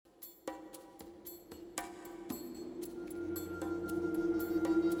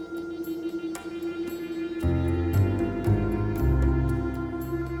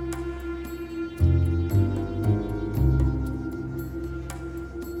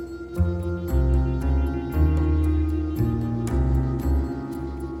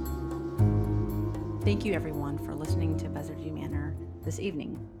Thank you, everyone, for listening to Buzzardy Manor this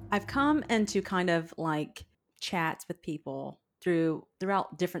evening. I've come into kind of like chats with people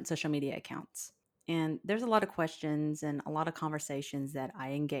throughout different social media accounts. And there's a lot of questions and a lot of conversations that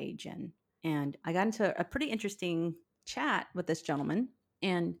I engage in. And I got into a pretty interesting chat with this gentleman,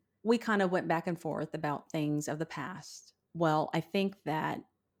 and we kind of went back and forth about things of the past. Well, I think that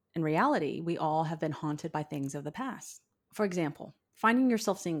in reality, we all have been haunted by things of the past. For example, finding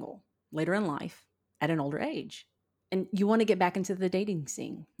yourself single later in life at an older age, and you want to get back into the dating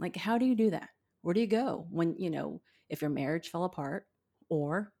scene. Like, how do you do that? Where do you go when, if your marriage fell apart,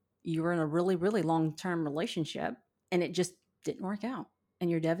 or you were in a really, really long term relationship and it just didn't work out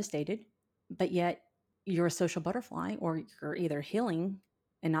and you're devastated, but yet you're a social butterfly, or you're either healing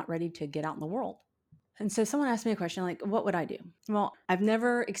and not ready to get out in the world. And so someone asked me a question like, what would I do? Well, I've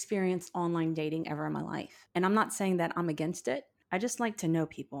never experienced online dating ever in my life. And I'm not saying that I'm against it. I just like to know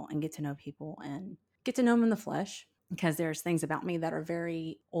people and get to know people and get to know them in the flesh, because there's things about me that are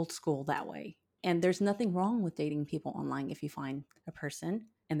very old school that way. And there's nothing wrong with dating people online if you find a person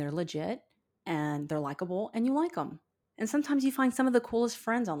and they're legit and they're likable and you like them. And sometimes you find some of the coolest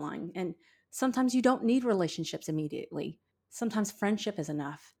friends online. And sometimes you don't need relationships immediately. Sometimes friendship is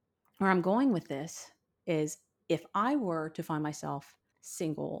enough. Where I'm going with this is, if I were to find myself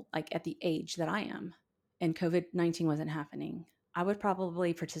single, like at the age that I am, and COVID-19 wasn't happening, I would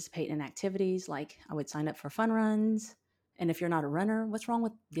probably participate in activities like I would sign up for fun runs. And if you're not a runner, what's wrong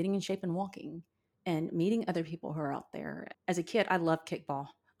with getting in shape and walking and meeting other people who are out there? As a kid, I loved kickball.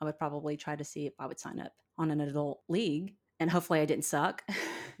 I would probably try to see if I would sign up on an adult league, and hopefully I didn't suck,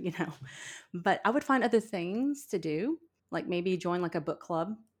 you know. But I would find other things to do, like maybe join like a book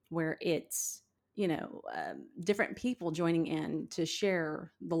club where it's different people joining in to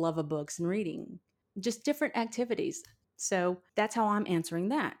share the love of books and reading, just different activities. So that's how I'm answering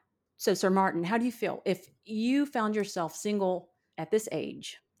that. So, Sir Martin, how do you feel if you found yourself single at this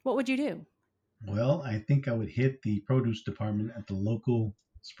age? What would you do? Well, I think I would hit the produce department at the local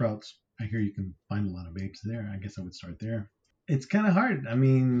Sprouts. I hear you can find a lot of babes there. I guess I would start there. It's kind of hard. I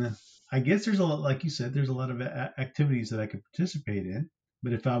mean, I guess there's a lot, like you said, there's a lot of activities that I could participate in.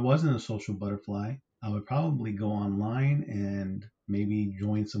 But if I wasn't a social butterfly, I would probably go online and maybe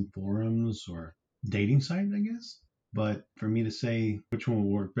join some forums or dating sites, I guess. But for me to say which one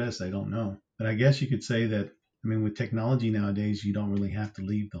would work best, I don't know. But I guess you could say that, I mean, with technology nowadays, you don't really have to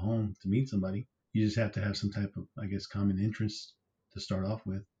leave the home to meet somebody. You just have to have some type of, I guess, common interest to start off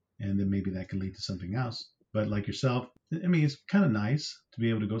with. And then maybe that could lead to something else. But like yourself, I mean, it's kind of nice to be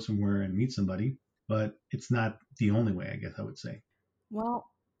able to go somewhere and meet somebody, but it's not the only way, I guess I would say. Well,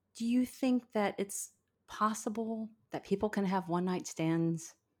 do you think that it's possible that people can have one night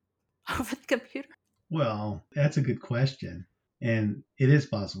stands over the computer? Well, that's a good question. And it is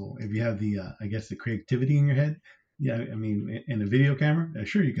possible if you have the, I guess, the creativity in your head. Yeah, I mean, in a video camera,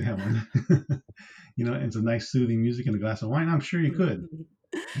 sure you can have one. And some nice soothing music and a glass of wine. I'm sure you could.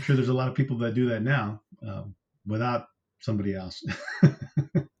 I'm sure there's a lot of people that do that now without somebody else.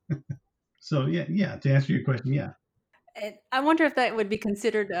 So yeah. To answer your question, yeah. And I wonder if that would be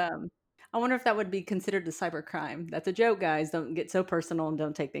considered. I wonder if that would be considered a cybercrime. That's a joke, guys. Don't get so personal and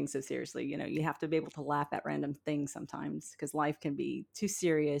don't take things so seriously. You have to be able to laugh at random things sometimes, because life can be too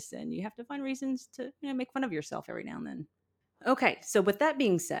serious, and you have to find reasons to make fun of yourself every now and then. Okay, so with that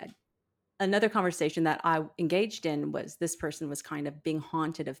being said, another conversation that I engaged in was, this person was kind of being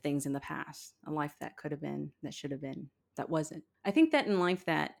haunted of things in the past, a life that could have been, that should have been, that wasn't. I think that in life,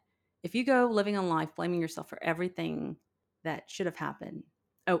 that if you go living on life blaming yourself for everything that should have happened,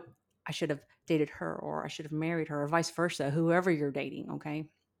 oh, I should have dated her, or I should have married her, or vice versa, whoever you're dating, okay?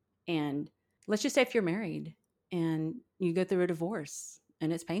 And let's just say if you're married and you go through a divorce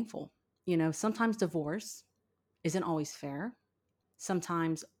and it's painful, sometimes divorce isn't always fair.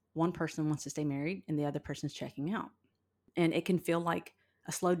 Sometimes one person wants to stay married and the other person's checking out. And it can feel like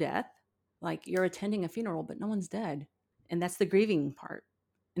a slow death, like you're attending a funeral, but no one's dead. And that's the grieving part.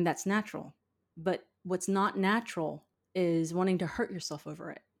 And that's natural. But what's not natural is wanting to hurt yourself over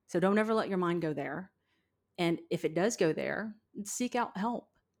it. So don't ever let your mind go there. And if it does go there, seek out help.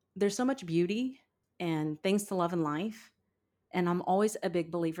 There's so much beauty and things to love in life. And I'm always a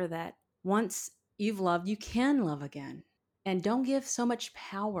big believer that once you've loved, you can love again. And don't give so much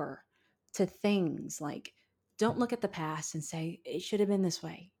power to things. Like, don't look at the past and say, it should have been this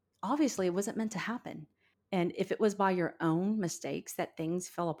way. Obviously, it wasn't meant to happen. And if it was by your own mistakes that things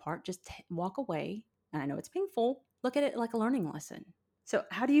fell apart, just walk away. And I know it's painful. Look at it like a learning lesson. So,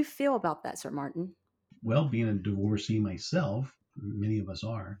 how do you feel about that, Sir Martin? Well, being a divorcee myself, many of us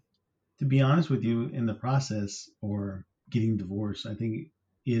are. To be honest with you, in the process or getting divorced, I think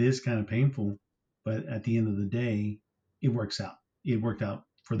it is kind of painful. But at the end of the day, it works out. It worked out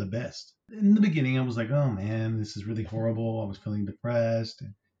for the best. In the beginning, I was like, oh man, this is really horrible. I was feeling depressed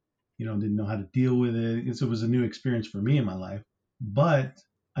and, didn't know how to deal with it. It was a new experience for me in my life. But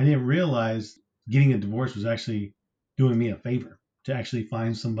I didn't realize getting a divorce was actually doing me a favor to actually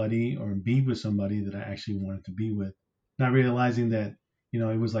find somebody or be with somebody that I actually wanted to be with. Not realizing that,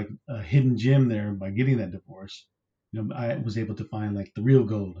 it was like a hidden gem there by getting that divorce. I was able to find like the real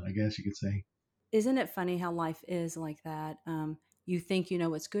gold, I guess you could say. Isn't it funny how life is like that? You think you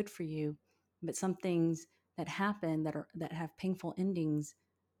know what's good for you, but some things that happen that have painful endings,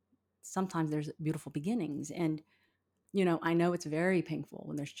 sometimes there's beautiful beginnings. And I know it's very painful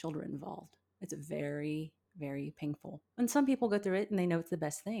when there's children involved. It's very, very painful. And some people go through it and they know it's the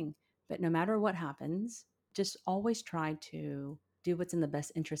best thing. But no matter what happens, just always try to do what's in the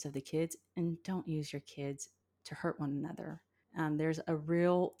best interest of the kids and don't use your kids to hurt one another. There's a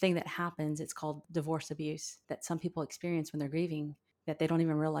real thing that happens. It's called divorce abuse that some people experience when they're grieving that they don't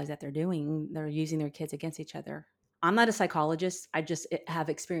even realize that they're doing. They're using their kids against each other. I'm not a psychologist. I just have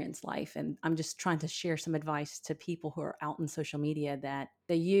experienced life. And I'm just trying to share some advice to people who are out in social media that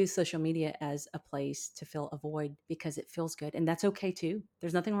they use social media as a place to fill a void because it feels good. And that's okay too.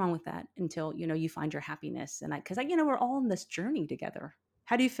 There's nothing wrong with that until, you find your happiness. And because we're all on this journey together.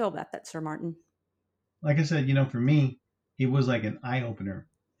 How do you feel about that, Sir Martin? Like I said, for me, it was like an eye opener,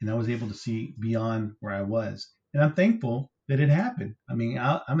 and I was able to see beyond where I was. And I'm thankful that it happened. I mean,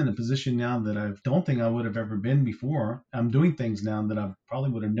 I'm in a position now that I don't think I would have ever been before. I'm doing things now that I probably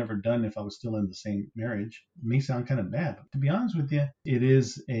would have never done if I was still in the same marriage. It may sound kind of bad, but to be honest with you, it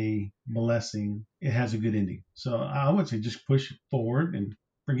is a blessing. It has a good ending. So I would say just push forward and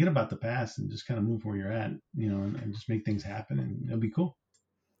forget about the past and just kind of move where you're at, and just make things happen, and it'll be cool.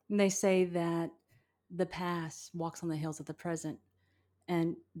 And they say that the past walks on the heels of the present.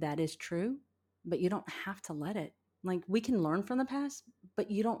 And that is true, but you don't have to let it. Like we can learn from the past,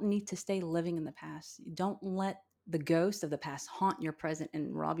 but you don't need to stay living in the past. Don't let the ghost of the past haunt your present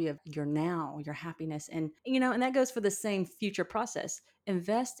and rob you of your now, your happiness. And that goes for the same future process.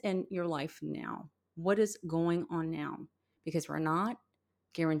 Invest in your life now. What is going on now? Because we're not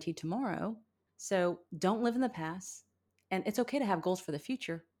guaranteed tomorrow. So don't live in the past. And it's okay to have goals for the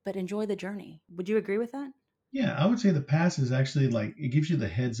future, but enjoy the journey. Would you agree with that? Yeah, I would say the past is actually like it gives you the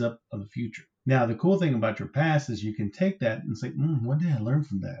heads up of the future. Now, the cool thing about your past is you can take that and say, what did I learn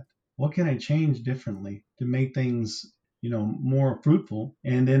from that? What can I change differently to make things, more fruitful?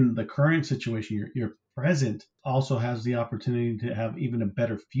 And then the current situation, your present, also has the opportunity to have even a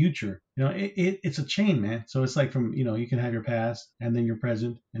better future. It's a chain, man. So it's like from, you can have your past and then your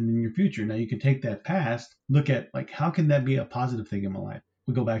present and then your future. Now you can take that past, look at like, how can that be a positive thing in my life?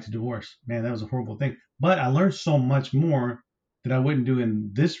 We go back to divorce. Man, that was a horrible thing. But I learned so much more that I wouldn't do in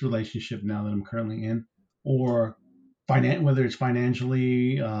this relationship now that I'm currently in, or whether it's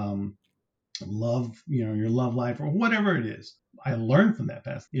financially, love, your love life, or whatever it is. I learned from that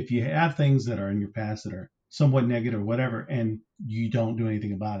past. If you have things that are in your past that are somewhat negative or whatever, and you don't do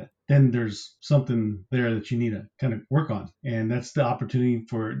anything about it, then there's something there that you need to kind of work on. And that's the opportunity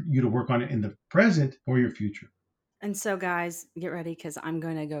for you to work on it in the present or your future. And so, guys, get ready because I'm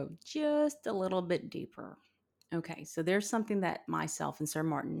going to go just a little bit deeper. Okay, so there's something that myself and Sir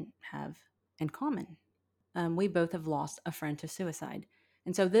Martin have in common. We both have lost a friend to suicide.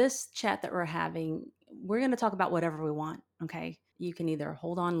 And so, this chat that we're having, we're going to talk about whatever we want. Okay, you can either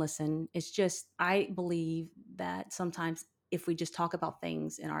hold on, listen. It's just, I believe that sometimes if we just talk about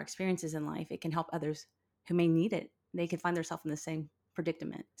things and our experiences in life, it can help others who may need it. They can find themselves in the same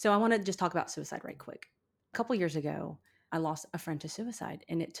predicament. So, I want to just talk about suicide right quick. A couple years ago, I lost a friend to suicide,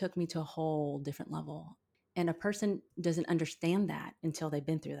 and it took me to a whole different level. And a person doesn't understand that until they've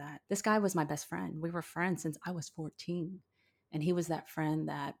been through that. This guy was my best friend. We were friends since I was 14. And he was that friend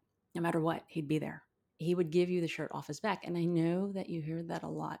that no matter what, he'd be there. He would give you the shirt off his back. And I know that you hear that a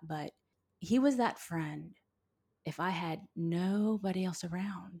lot, but he was that friend. If I had nobody else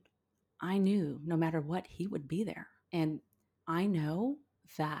around, I knew no matter what, he would be there. And I know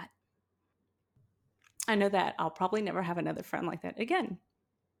that I know that I'll probably never have another friend like that again.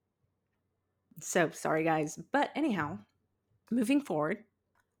 So sorry, guys. But anyhow, moving forward,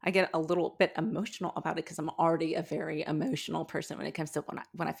 I get a little bit emotional about it because I'm already a very emotional person when it comes to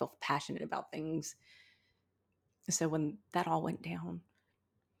when I feel passionate about things. So when that all went down,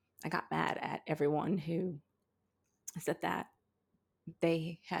 I got mad at everyone who said that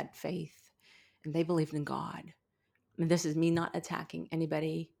they had faith and they believed in God. And this is me not attacking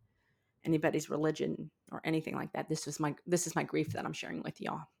anybody's religion or anything like that. This is my grief that I'm sharing with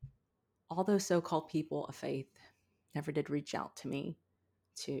y'all. All those so-called people of faith never did reach out to me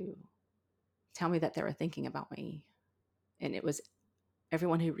to tell me that they were thinking about me. And it was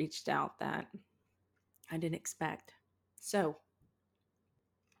everyone who reached out that I didn't expect. So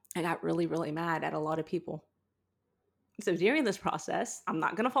I got really, really mad at a lot of people. So during this process, I'm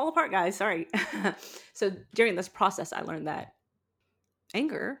not going to fall apart, guys. Sorry. So during this process, I learned that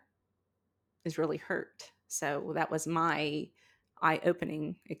anger is really hurt. So that was my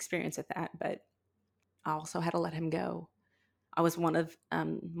eye-opening experience at that. But I also had to let him go. I was one of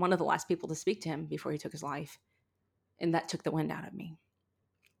the last people to speak to him before he took his life, and that took the wind out of me.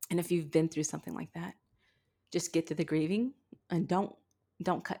 And if you've been through something like that, just get to the grieving and don't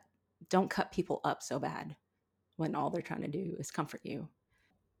cut don't cut people up so bad when all they're trying to do is comfort you.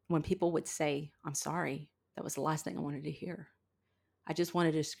 When people would say, "I'm sorry," that was the last thing I wanted to hear. I just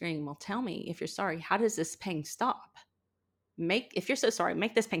wanted to scream, "Well, tell me if you're sorry, how does this pain stop? Make If you're so sorry,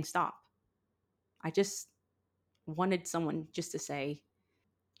 make this pain stop." I just wanted someone just to say,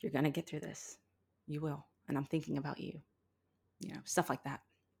 "You're going to get through this. You will. And I'm thinking about you." Stuff like that.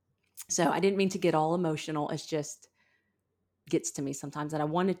 So I didn't mean to get all emotional. It's just gets to me sometimes. And I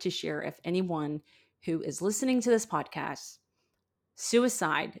wanted to share, if anyone who is listening to this podcast,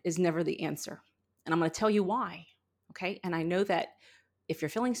 suicide is never the answer. And I'm going to tell you why. Okay. And I know that if you're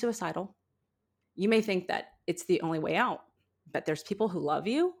feeling suicidal, you may think that it's the only way out, but there's people who love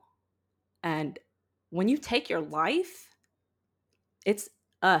you. And when you take your life, it's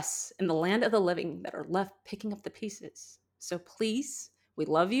us in the land of the living that are left picking up the pieces. So please, we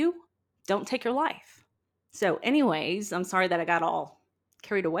love you. Don't take your life. So, anyways, I'm sorry that I got all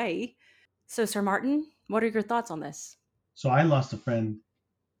carried away. So, Sir Martin, what are your thoughts on this? So I lost a friend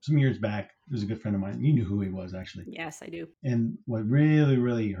some years back. He was a good friend of mine. You knew who he was, actually. Yes, I do. And what really,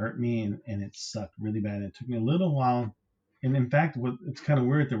 really hurt me, and it sucked really bad. It took me a little while. And in fact, it's kind of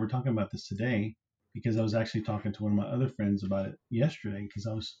weird that we're talking about this today, because I was actually talking to one of my other friends about it yesterday, because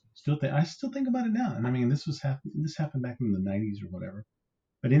I still think about it now. And I mean, this happened back in the 90s or whatever.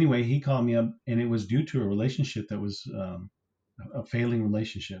 But anyway, he called me up, and it was due to a relationship that was a failing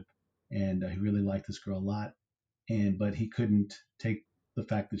relationship, and he really liked this girl a lot, but he couldn't take the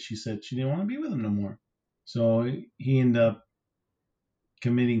fact that she said she didn't want to be with him no more. So he ended up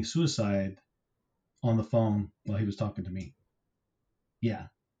committing suicide on the phone while he was talking to me. Yeah,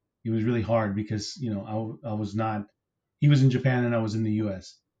 it was really hard because I was not. He was in Japan and I was in the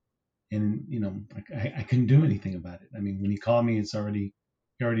U.S. and I couldn't do anything about it. I mean, when he called me, he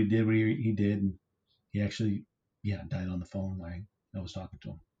already did what he did, and he actually died on the phone while I was talking to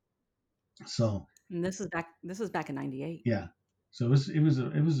him. So And this was back in 98. yeah, so it was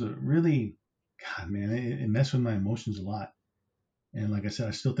a really, God, man, it messed with my emotions a lot. And like I said,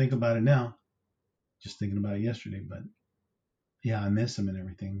 I still think about it now, just thinking about it yesterday. But yeah, I miss him and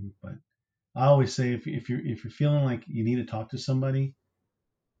everything. But I always say, if you're feeling like you need to talk to somebody,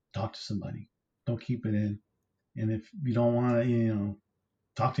 talk to somebody. Don't keep it in. And if you don't want to,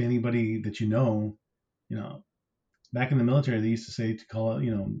 talk to anybody that you know, back in the military, they used to say to call,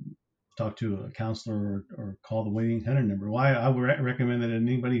 talk to a counselor or call the 1-800 number. Why I would recommend that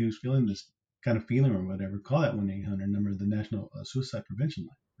anybody who's feeling this kind of feeling or whatever, call that 1-800 number, the National Suicide Prevention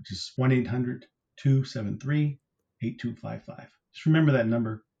Line, which is 1-800-273-8255. Just remember that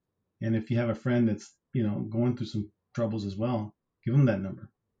number. And if you have a friend that's, going through some troubles as well, give them that number.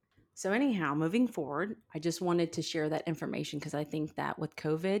 So, anyhow, moving forward, I just wanted to share that information because I think that with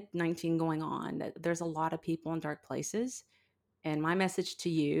COVID-19 going on, that there's a lot of people in dark places. And my message to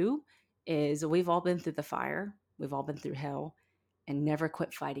you is we've all been through the fire, we've all been through hell, and never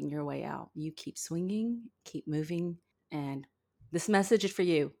quit fighting your way out. You keep swinging, keep moving. And this message is for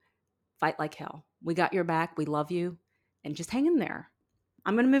you. Fight like hell. We got your back. We love you. And just hang in there.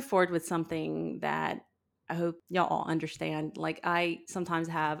 I'm going to move forward with something that I hope y'all all understand. Like, I sometimes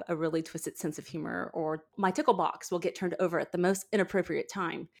have a really twisted sense of humor, or my tickle box will get turned over at the most inappropriate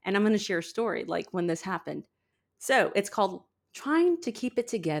time. And I'm going to share a story like when this happened. So it's called Trying to Keep It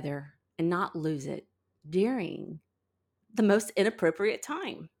Together and Not Lose It During the Most Inappropriate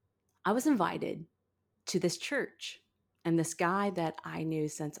Time. I was invited to this church, and this guy that I knew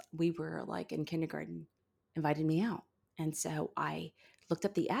since we were like in kindergarten invited me out. And so I looked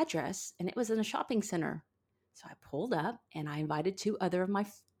up the address, and it was in a shopping center. So I pulled up and I invited two other of my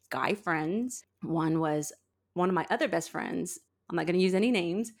guy friends. One was one of my other best friends. I'm not going to use any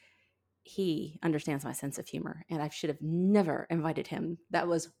names. He understands my sense of humor, and I should have never invited him. That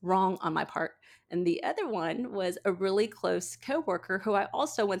was wrong on my part. And the other one was a really close coworker who I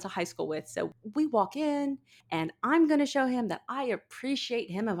also went to high school with. So we walk in, and I'm going to show him that I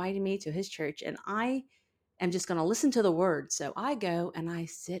appreciate him inviting me to his church, and I am just going to listen to the word. So I go and I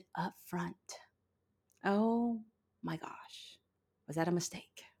sit up front. Oh my gosh, was that a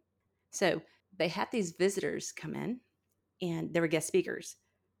mistake? So they had these visitors come in and they were guest speakers.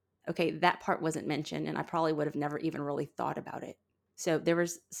 Okay, that part wasn't mentioned, and I probably would have never even really thought about it. So there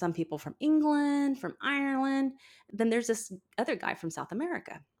was some people from England, from Ireland. Then there's this other guy from South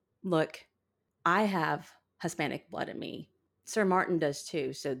America. Look, I have Hispanic blood in me. Sir Martin does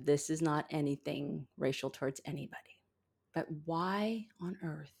too. So this is not anything racial towards anybody. But why on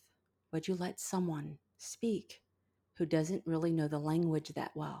earth would you let someone speak who doesn't really know the language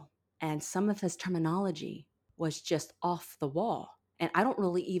that well? And some of his terminology was just off the wall. And I don't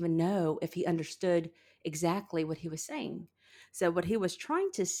really even know if he understood exactly what he was saying. So, what he was trying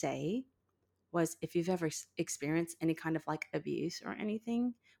to say was if you've ever experienced any kind of like abuse or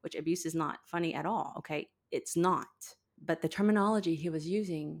anything, which abuse is not funny at all, okay? It's not. But the terminology he was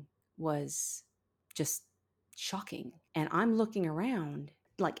using was just shocking. And I'm looking around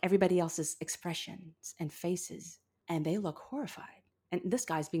like everybody else's expressions and faces, and they look horrified. And this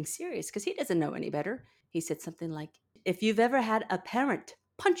guy's being serious because he doesn't know any better. He said something like, if you've ever had a parent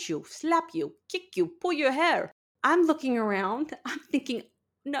punch you, slap you, kick you, pull your hair. I'm looking around. I'm thinking,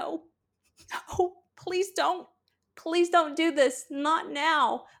 no, no, please don't. Please don't do this. Not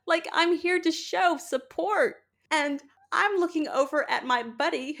now. Like, I'm here to show support. And I'm looking over at my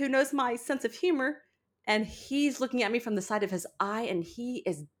buddy who knows my sense of humor, and he's looking at me from the side of his eye, and he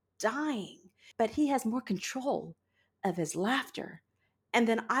is dying. But he has more control of his laughter. And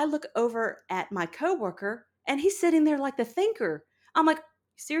then I look over at my coworker, and he's sitting there like the thinker. I'm like,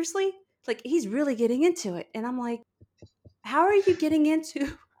 seriously? Like, he's really getting into it. And I'm like, how are you getting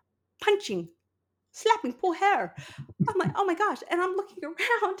into punching, slapping, pull hair? I'm like, oh my gosh. And I'm looking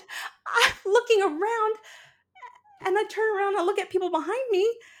around. I'm looking around, and I turn around and I look at people behind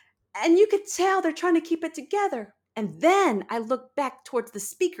me, and you could tell they're trying to keep it together. And then I look back towards the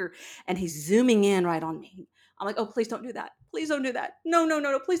speaker, and he's zooming in right on me. I'm like, oh, please don't do that. Please don't do that. No, no,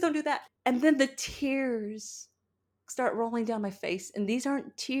 no, no, please don't do that. And then the tears start rolling down my face. And these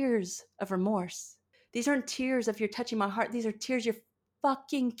aren't tears of remorse. These aren't tears of you're touching my heart. These are tears, you're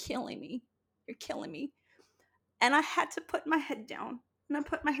fucking killing me. You're killing me. And I had to put my head down. And I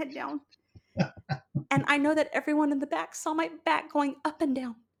put my head down. And I know that everyone in the back saw my back going up and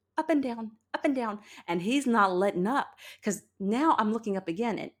down, up and down, up and down. And he's not letting up, because now I'm looking up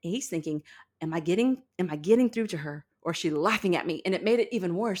again, and he's thinking, am I getting through to her, or is she laughing at me? And it made it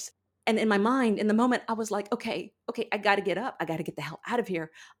even worse. And in my mind, in the moment, I was like, okay, I got to get up. I got to get the hell out of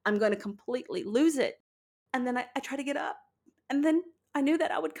here. I'm going to completely lose it. And then I try to get up. And then I knew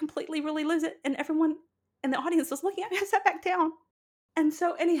that I would completely really lose it. And everyone in the audience was looking at me. I sat back down. And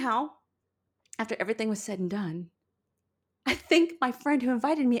so anyhow, after everything was said and done, I think my friend who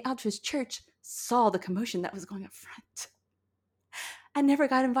invited me out to his church saw the commotion that was going up front. I never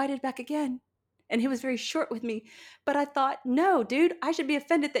got invited back again. And he was very short with me. But I thought, no, dude, I should be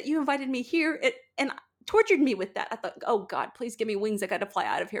offended that you invited me here and tortured me with that. I thought, oh God, please give me wings. I got to fly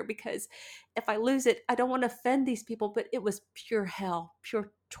out of here, because if I lose it, I don't want to offend these people. But it was pure hell,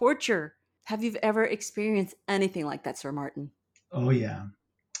 pure torture. Have you ever experienced anything like that, Sir Martin? Oh yeah.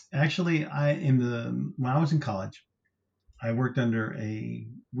 Actually, when I was in college, I worked under a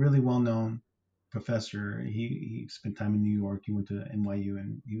really well-known professor. He spent time in New York. He went to NYU,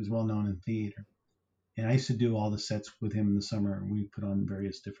 and he was well known in theater. And I used to do all the sets with him in the summer. We put on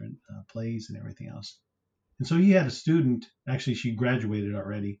various different plays and everything else. And so he had a student. Actually, she graduated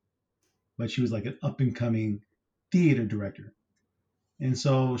already, but she was like an up-and-coming theater director. And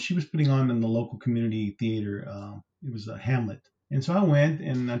so she was putting on in the local community theater. It was a Hamlet. And so I went,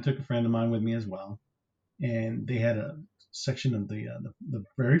 and I took a friend of mine with me as well. And they had a section of the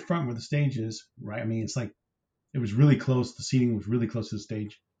very front where the stage is, right? I mean, it's like it was really close. The seating was really close to the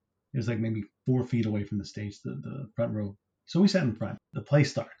stage. It was like maybe 4 feet away from the stage, the front row. So we sat in front. The play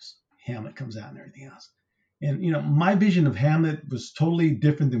starts. Hamlet comes out and everything else. And, my vision of Hamlet was totally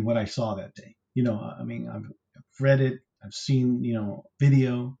different than what I saw that day. I mean, I've read it. I've seen,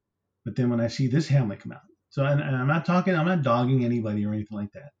 video. But then when I see this Hamlet come out. So, and I'm not dogging anybody or anything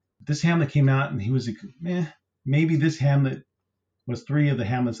like that. This Hamlet came out, and he was maybe this Hamlet was 3 of the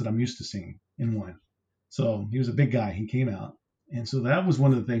Hamlets that I'm used to seeing in one. So he was a big guy. He came out. And so that was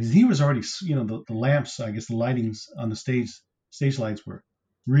one of the things. He was already, the lamps, I guess the lightings on the stage lights were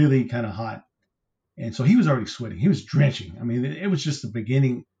really kind of hot. And so he was already sweating. He was drenching. I mean, it was just the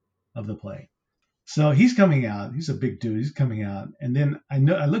beginning of the play. So he's coming out. He's a big dude. He's coming out. And then I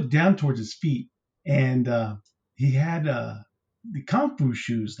looked down towards his feet, and he had the kung fu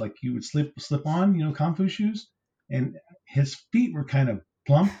shoes, like you would slip on, kung fu shoes. And his feet were kind of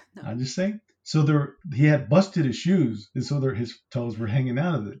plump, I'll just say. So he had busted his shoes, and so his toes were hanging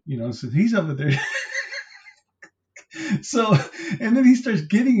out of it, So he's over there. So, and then he starts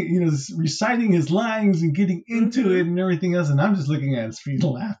getting, reciting his lines and getting into it Mm-hmm. and everything else. And I'm just looking at his feet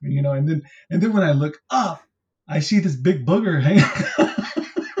laughing, and then when I look up, I see this big booger hanging. Oh,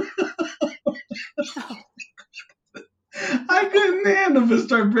 I couldn't handle but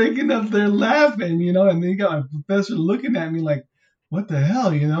start breaking up there laughing, and then you got my professor looking at me like, what the hell,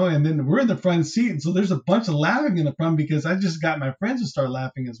 and then we're in the front seat. And so there's a bunch of laughing in the front because I just got my friends to start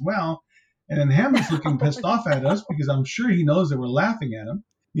laughing as well. And then Hamlet's looking oh pissed off at us because I'm sure he knows that we're laughing at him,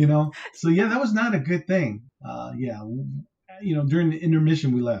 So yeah, that was not a good thing. Yeah, during the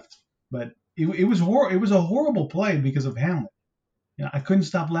intermission we left, but it was it was a horrible play because of Hamlet. I couldn't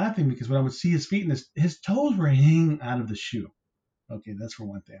stop laughing because when I would see his feet and his toes were hanging out of the shoe. Okay, that's for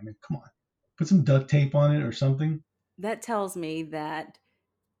one thing. I mean, come on, put some duct tape on it or something. that tells me that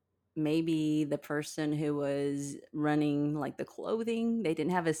maybe the person who was running like the clothing, they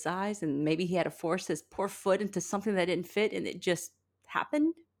didn't have his size, and maybe he had to force his poor foot into something that didn't fit, and it just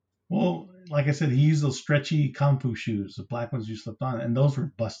happened. Well, like I said, he used those stretchy kung fu shoes, the black ones you slipped on, and those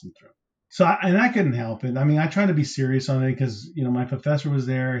were busting through. So, and I couldn't help it. I mean, I tried to be serious on it because my professor was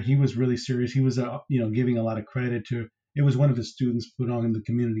there. He was really serious. He was giving a lot of credit to. It was one of his students put on in the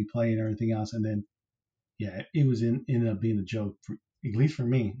community play and everything else, and then yeah, it was ended up being a joke for at least for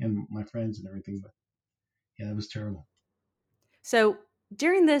me and my friends and everything. But yeah, it was terrible. So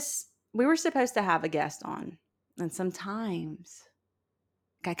during this, we were supposed to have a guest on, and sometimes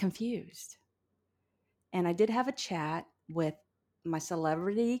got confused. And I did have a chat with my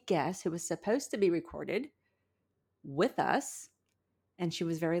celebrity guest who was supposed to be recorded with us, and she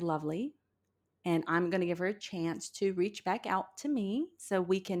was very lovely. And I'm going to give her a chance to reach back out to me so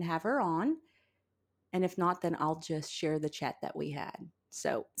we can have her on. And if not, then I'll just share the chat that we had.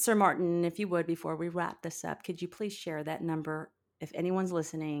 So, Sir Martin, if you would, before we wrap this up, could you please share that number if anyone's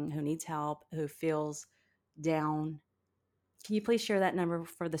listening who needs help, who feels down? Can you please share that number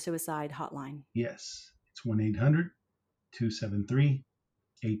for the suicide hotline? Yes, it's 1-800-273-8255,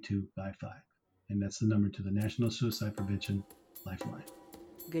 and that's the number to the National Suicide Prevention Lifeline.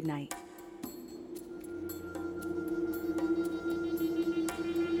 Good night.